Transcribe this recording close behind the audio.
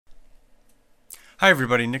Hi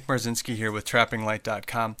everybody, Nick Marzinski here with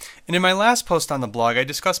TrappingLight.com, and in my last post on the blog I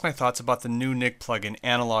discussed my thoughts about the new Nik plugin,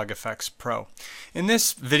 Analog Efex Pro. In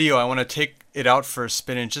this video I want to take it out for a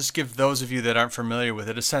spin and just give those of you that aren't familiar with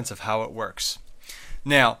it a sense of how it works.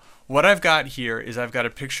 Now, what I've got here is I've got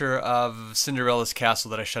a picture of Cinderella's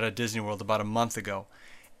castle that I shot at Disney World about a month ago,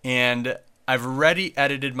 and I've already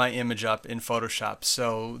edited my image up in Photoshop,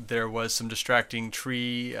 so there was some distracting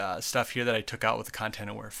tree stuff here that I took out with the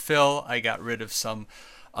content-aware fill. I got rid of some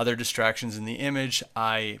other distractions in the image.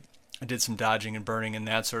 I did some dodging and burning and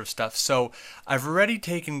that sort of stuff. So I've already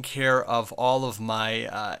taken care of all of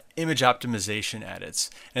my image optimization edits.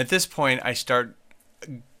 And at this point I start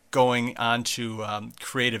going on to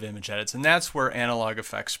creative image edits, and that's where Analog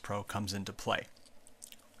Efex Pro comes into play.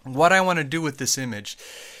 What I want to do with this image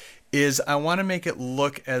is I want to make it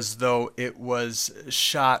look as though it was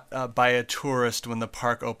shot by a tourist when the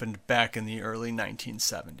park opened back in the early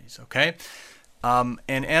 1970s, okay? And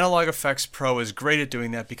Analog Efex Pro is great at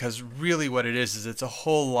doing that because really what it is it's a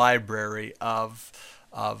whole library of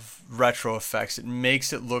retro effects. It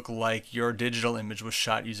makes it look like your digital image was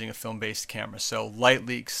shot using a film-based camera. So light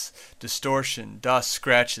leaks, distortion, dust,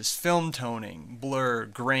 scratches, film toning, blur,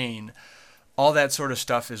 grain, all that sort of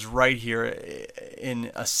stuff is right here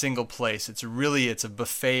in a single place. It's a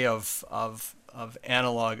buffet of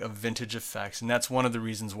analog, of vintage effects, and that's one of the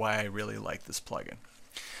reasons why I really like this plugin.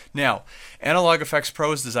 Now, Analog Efex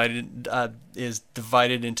Pro is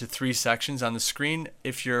divided into three sections on the screen.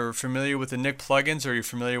 If you're familiar with the Nik plugins or you're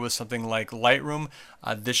familiar with something like Lightroom,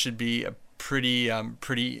 this should be a pretty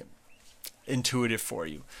intuitive for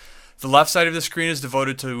you. The left side of the screen is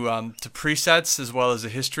devoted to presets as well as a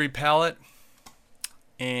history palette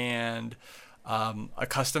and a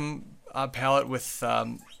custom palette with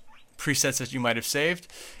presets that you might have saved.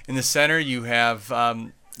 In the center you have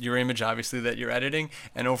your image, obviously, that you're editing,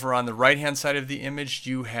 and over on the right hand side of the image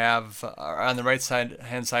you have, or on the right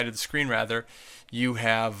hand side of the screen rather, you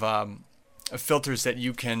have filters that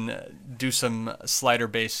you can do some slider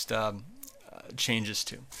based changes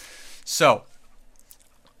to. So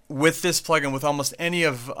with this plugin, with almost any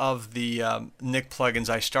of the Nik plugins,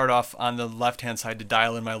 I start off on the left-hand side to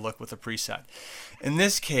dial in my look with a preset. In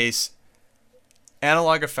this case,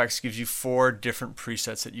 Analog Efex gives you 4 different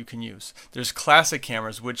presets that you can use. There's classic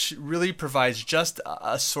cameras, which really provides just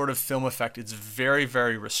a sort of film effect. It's very,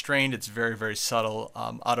 very restrained. It's very, very subtle.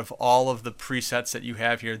 Out of all of the presets that you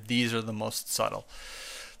have here, these are the most subtle.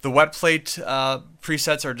 The wet plate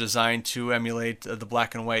presets are designed to emulate the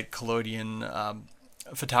black and white collodion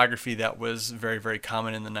photography that was very, very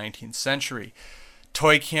common in the 19th century.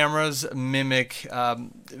 Toy cameras mimic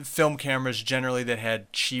film cameras generally that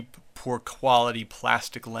had cheap, poor quality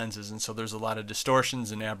plastic lenses, and so there's a lot of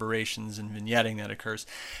distortions and aberrations and vignetting that occurs.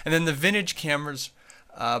 And then the vintage cameras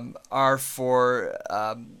are for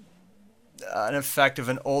an effect of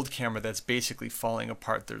an old camera that's basically falling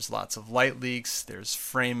apart. There's lots of light leaks, there's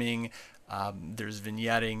framing, there's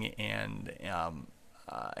vignetting, and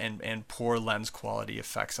poor lens quality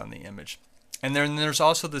effects on the image. And then there's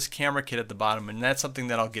also this camera kit at the bottom, and that's something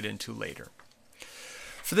that I'll get into later.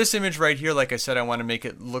 For this image right here, like I said, I want to make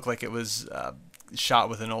it look like it was shot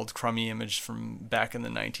with an old crummy image from back in the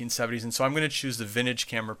 1970s, and so I'm going to choose the vintage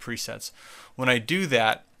camera presets. When I do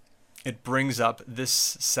that, it brings up this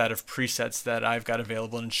set of presets that I've got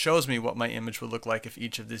available and shows me what my image would look like if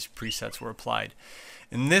each of these presets were applied.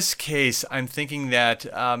 In this case, I'm thinking that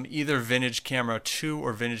either Vintage Camera 2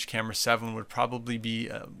 or Vintage Camera 7 would probably be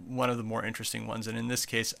one of the more interesting ones, and in this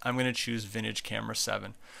case I'm going to choose Vintage Camera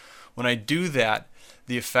 7. When I do that,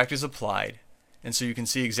 the effect is applied, and so you can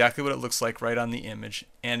see exactly what it looks like right on the image,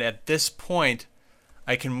 and at this point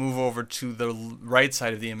I can move over to the right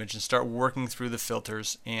side of the image and start working through the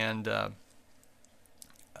filters and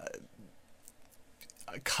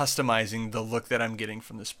customizing the look that I'm getting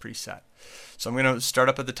from this preset. So I'm going to start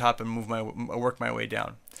up at the top and work my way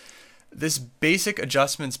down. This basic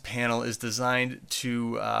adjustments panel is designed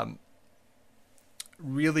to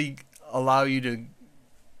really allow you to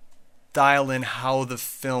dial in how the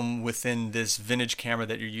film within this vintage camera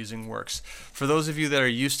that you're using works. For those of you that are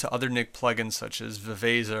used to other Nik plugins such as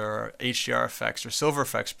Viveza or HDR Effects or Silver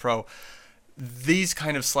Efex Pro, these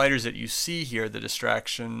kind of sliders that you see here, the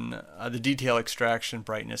distraction, the detail extraction,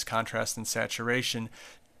 brightness, contrast, and saturation,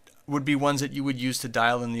 would be ones that you would use to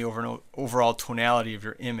dial in the overall tonality of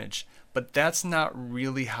your image. But that's not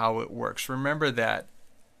really how it works. Remember that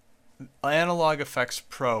Analog Efex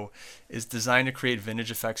Pro is designed to create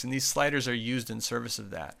vintage effects, and these sliders are used in service of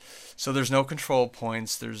that. So there's no control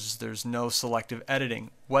points, there's no selective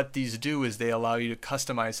editing. What these do is they allow you to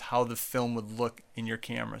customize how the film would look in your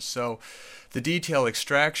camera. So the detail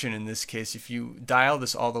extraction in this case, if you dial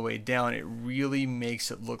this all the way down, it really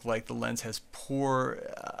makes it look like the lens has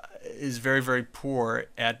is very, very poor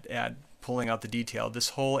at pulling out the detail. This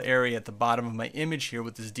whole area at the bottom of my image here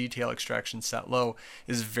with this detail extraction set low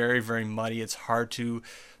is very, very muddy. It's hard to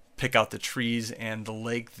pick out the trees and the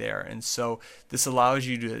lake there. And so this allows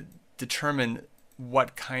you to determine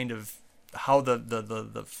what kind of, how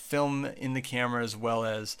the film in the camera, as well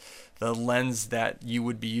as the lens that you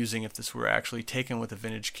would be using if this were actually taken with a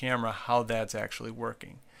vintage camera, how that's actually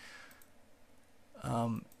working.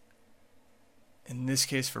 In this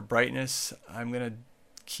case, for brightness, I'm going to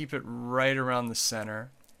keep it right around the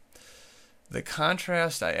center. The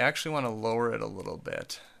contrast, I actually want to lower it a little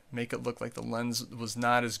bit, make it look like the lens was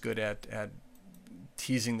not as good at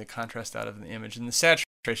teasing the contrast out of the image. And the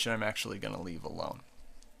saturation I'm actually going to leave alone.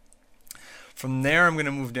 From there, I'm going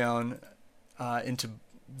to move down into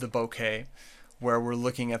the bokeh, where we're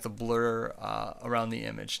looking at the blur around the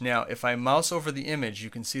image. Now, if I mouse over the image, you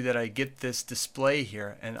can see that I get this display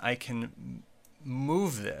here, and I can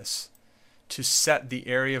move this to set the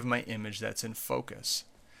area of my image that's in focus.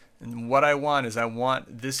 And what I want is I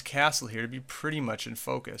want this castle here to be pretty much in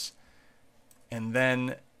focus. And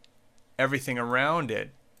then everything around it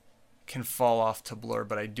can fall off to blur,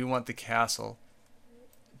 but I do want the castle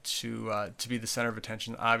to be the center of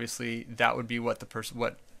attention. Obviously, that would be what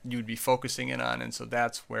you would be focusing in on, and so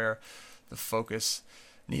that's where the focus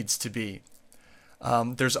needs to be.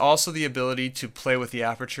 There's also the ability to play with the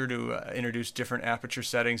aperture, to introduce different aperture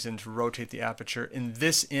settings and to rotate the aperture. In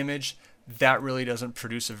this image, that really doesn't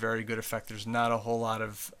produce a very good effect. There's not a whole lot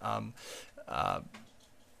of,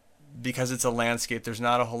 because it's a landscape, there's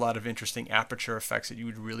not a whole lot of interesting aperture effects that you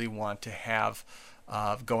would really want to have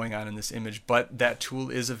going on in this image, but that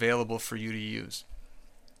tool is available for you to use.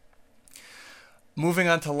 Moving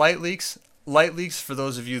on to light leaks. Light leaks, for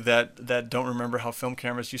those of you that don't remember how film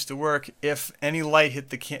cameras used to work, if any light hit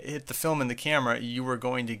the film in the camera, you were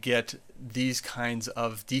going to get these kinds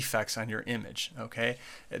of defects on your image. Okay,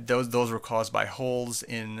 those were caused by holes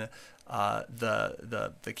in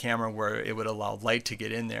the camera where it would allow light to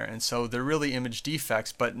get in there, and so they're really image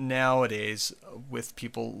defects. But nowadays, with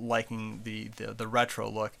people liking the retro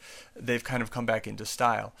look, they've kind of come back into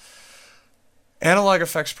style. Analog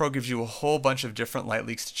Efex Pro gives you a whole bunch of different light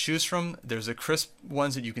leaks to choose from. There's the crisp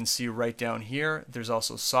ones that you can see right down here. There's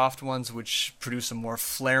also soft ones which produce a more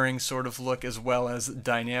flaring sort of look, as well as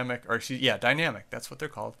dynamic, dynamic, that's what they're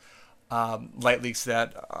called. Light leaks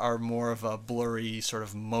that are more of a blurry, sort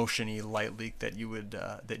of motiony light leak that you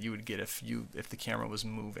would get if the camera was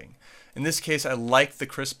moving. In this case, I like the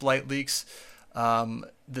crisp light leaks.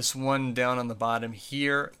 This one down on the bottom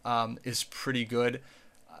here is pretty good.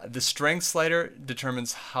 The strength slider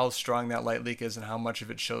determines how strong that light leak is and how much of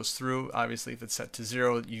it shows through. Obviously, if it's set to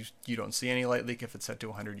 0, you don't see any light leak. If it's set to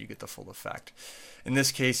 100, you get the full effect. In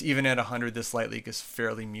this case, even at 100, this light leak is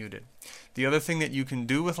fairly muted. The other thing that you can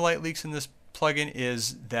do with light leaks in this plugin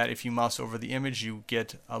is that if you mouse over the image, you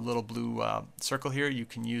get a little blue circle here. You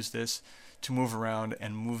can use this to move around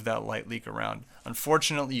and move that light leak around.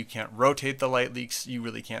 Unfortunately, you can't rotate the light leaks, you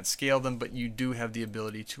really can't scale them, but you do have the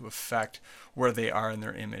ability to affect where they are in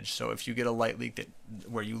their image. So if you get a light leak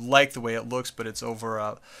where you like the way it looks, but it's over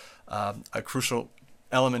a crucial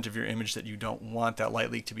element of your image that you don't want that light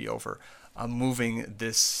leak to be over, moving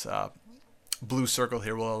this blue circle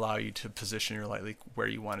here will allow you to position your light leak where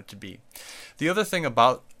you want it to be. The other thing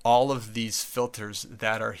about all of these filters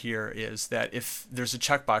that are here is that if there's a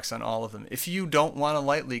checkbox on all of them, if you don't want a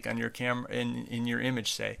light leak on your camera in your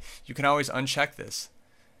image, say, you can always uncheck this,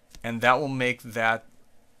 and that will make that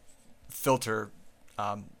filter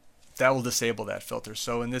that will disable that filter.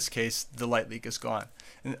 So in this case, the light leak is gone.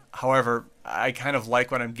 However, I kind of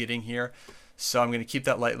like what I'm getting here, so I'm going to keep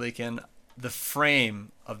that light leak in. The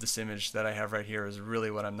frame of this image that I have right here is really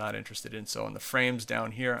what I'm not interested in. So on the frames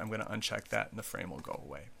down here, I'm going to uncheck that and the frame will go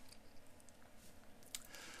away.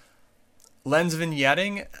 Lens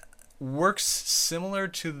vignetting works similar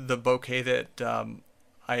to the bokeh that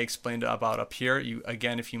I explained about up here.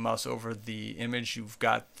 Again, if you mouse over the image, you've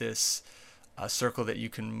got this circle that you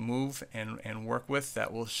can move and work with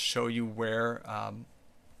that will show you where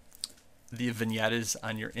the vignette is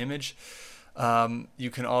on your image. You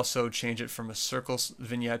can also change it from a circle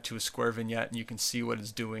vignette to a square vignette, and you can see what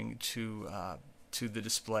it's doing to the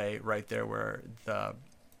display right there, where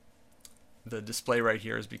the display right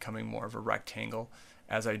here is becoming more of a rectangle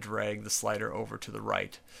as I drag the slider over to the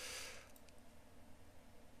right.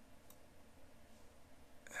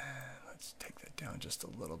 down just a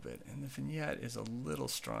little bit, and the vignette is a little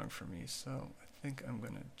strong for me, so I think I'm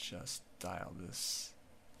going to just dial this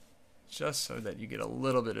just so that you get a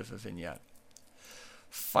little bit of a vignette.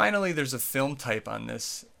 Finally, there's a film type on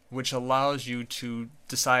this which allows you to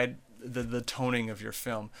decide the toning of your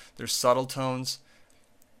film. There's subtle tones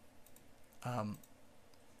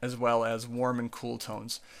as well as warm and cool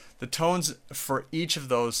tones. The tones for each of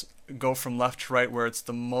those go from left to right, where it's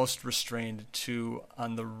the most restrained, to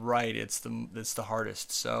on the right it's the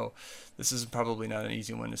hardest. So this is probably not an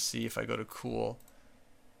easy one to see. If I go to cool,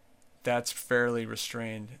 that's fairly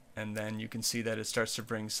restrained, and then you can see that it starts to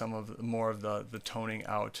bring more of the toning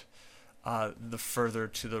out the further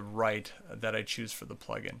to the right that I choose for the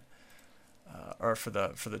plugin, or for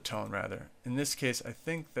the tone rather. In this case, I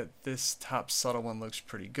think that this top subtle one looks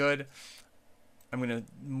pretty good. I'm going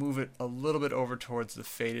to move it a little bit over towards the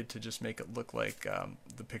faded to just make it look like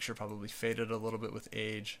the picture probably faded a little bit with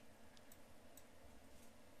age,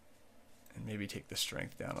 and maybe take the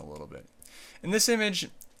strength down a little bit. In this image,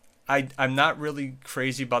 I'm not really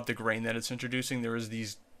crazy about the grain that it's introducing. There is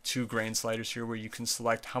these two grain sliders here where you can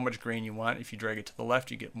select how much grain you want. If you drag it to the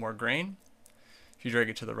left, you get more grain. If you drag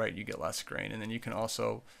it to the right, you get less grain. And then you can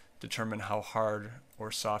also determine how hard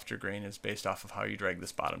or soft your grain is based off of how you drag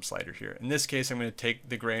this bottom slider here. In this case, I'm going to take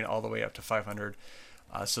the grain all the way up to 500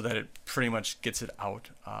 so that it pretty much gets it out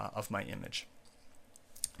of my image.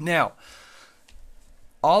 Now,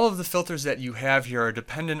 all of the filters that you have here are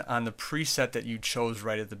dependent on the preset that you chose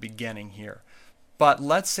right at the beginning here. But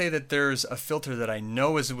let's say that there's a filter that I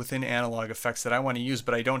know is within Analog Efex that I want to use,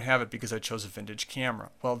 but I don't have it because I chose a vintage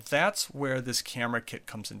camera. Well, that's where this camera kit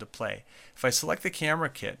comes into play. If I select the camera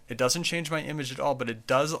kit, it doesn't change my image at all, but it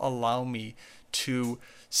does allow me to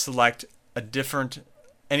select a different,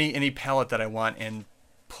 any palette that I want and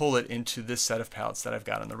pull it into this set of palettes that I've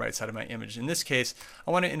got on the right side of my image. In this case,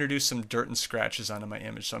 I want to introduce some dirt and scratches onto my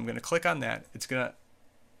image. So I'm going to click on that. It's going to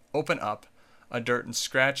open up a dirt and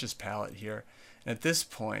scratches palette here. And at this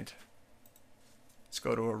point, let's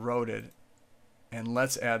go to eroded, and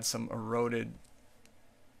let's add some eroded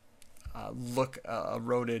kind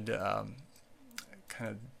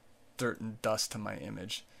of dirt and dust to my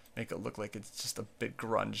image. Make it look like it's just a bit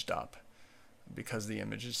grunged up because the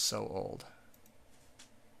image is so old.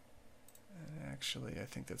 Actually, I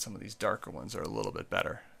think that some of these darker ones are a little bit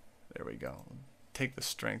better. There we go. Take the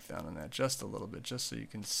strength down on that just a little bit, just so you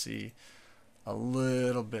can see a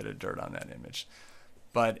little bit of dirt on that image.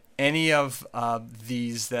 But any of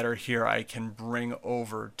these that are here, I can bring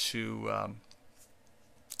over to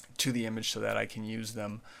the image so that I can use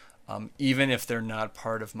them, even if they're not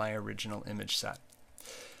part of my original image set.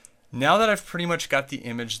 Now that I've pretty much got the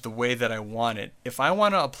image the way that I want it, if I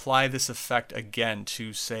want to apply this effect again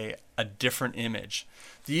to, say, a different image,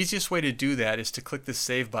 the easiest way to do that is to click the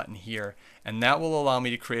Save button here, and that will allow me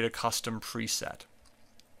to create a custom preset.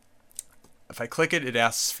 If I click it, it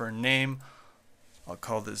asks for a name. I'll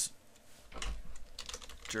call this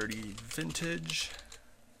Dirty Vintage.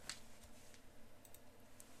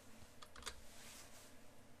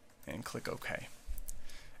 And click OK.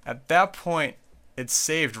 At that point, it's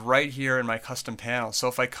saved right here in my custom panel. So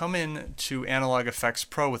if I come in to Analog Efex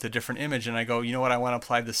Pro with a different image and I go, you know what, I want to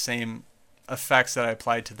apply the same effects that I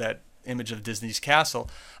applied to that image of Disney's castle,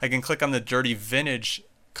 I can click on the Dirty Vintage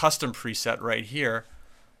custom preset right here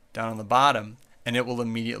down on the bottom, and it will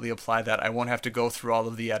immediately apply that. I won't have to go through all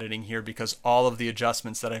of the editing here because all of the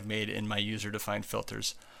adjustments that I've made in my user-defined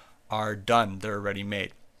filters are done. They're already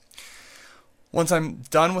made. Once I'm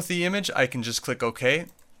done with the image, I can just click OK,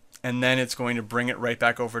 and then it's going to bring it right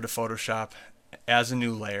back over to Photoshop as a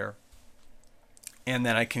new layer, and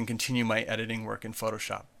then I can continue my editing work in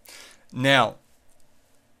Photoshop. Now,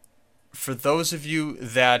 for those of you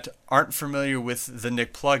that aren't familiar with the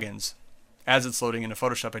Nik plugins, as it's loading into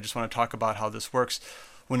Photoshop, I just want to talk about how this works.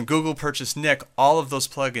 When Google purchased Nik, all of those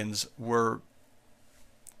plugins were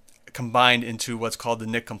combined into what's called the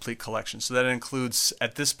Nik Complete Collection. So that includes,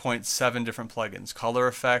 at this point, 7 different plugins: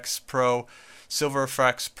 Color Efex Pro, Silver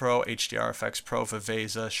Efex Pro, HDR Efex Pro,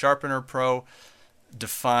 Viveza, Sharpener Pro,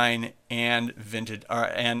 Define, and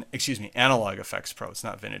Analog Efex Pro. It's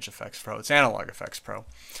not Vintage Efex Pro, it's Analog Efex Pro.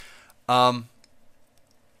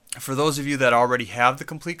 For those of you that already have the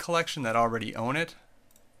complete collection, that already own it,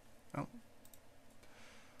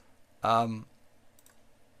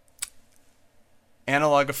 Analog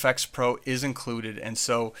Efex Pro is included, and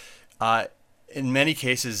so in many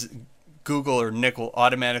cases Google or Nik will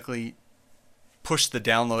automatically push the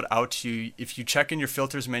download out to you. If you check in your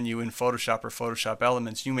filters menu in Photoshop or Photoshop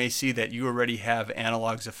Elements, you may see that you already have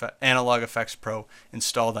Analog Efex Pro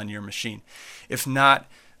installed on your machine. If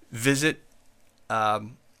not, visit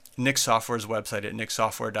Nik Software's website at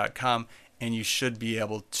niksoftware.com, and you should be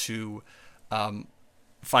able to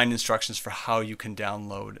find instructions for how you can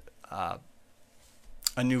download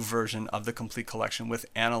a new version of the complete collection with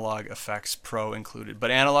Analog Efex Pro included.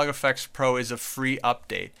 But Analog Efex Pro is a free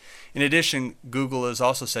update. In addition, Google has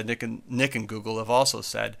also said, Nik and Google have also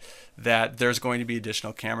said that there's going to be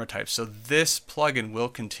additional camera types. So this plugin will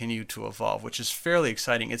continue to evolve, which is fairly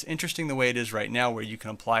exciting. It's interesting the way it is right now, where you can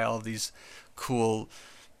apply all of these cool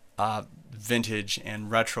vintage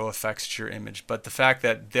and retro effects to your image. But the fact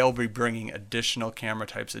that they'll be bringing additional camera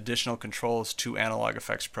types, additional controls to Analog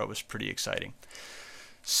Efex Pro is pretty exciting.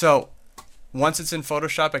 So once it's in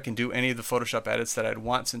Photoshop, I can do any of the Photoshop edits that I'd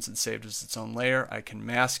want since it's saved as its own layer. I can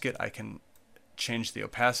mask it. I can change the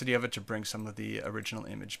opacity of it to bring some of the original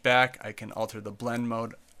image back. I can alter the blend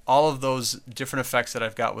mode. All of those different effects that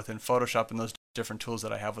I've got within Photoshop and those different tools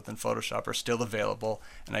that I have within Photoshop are still available,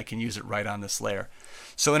 and I can use it right on this layer.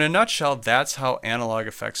 So in a nutshell, that's how Analog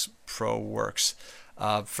Efex Pro works.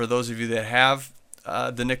 For those of you that have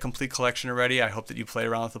the Nik Complete Collection already, I hope that you play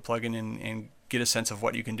around with the plugin and get a sense of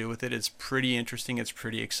what you can do with it. It's pretty interesting. It's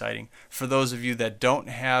pretty exciting. For those of you that don't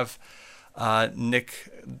have Nik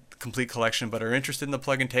Complete Collection but are interested in the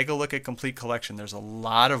plugin, take a look at Complete Collection. There's a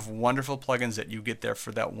lot of wonderful plugins that you get there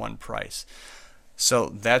for that one price. So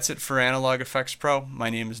that's it for Analog Efex Pro.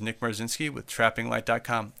 My name is Nik Marzinski with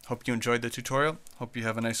trappinglight.com. Hope you enjoyed the tutorial. Hope you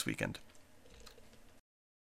have a nice weekend.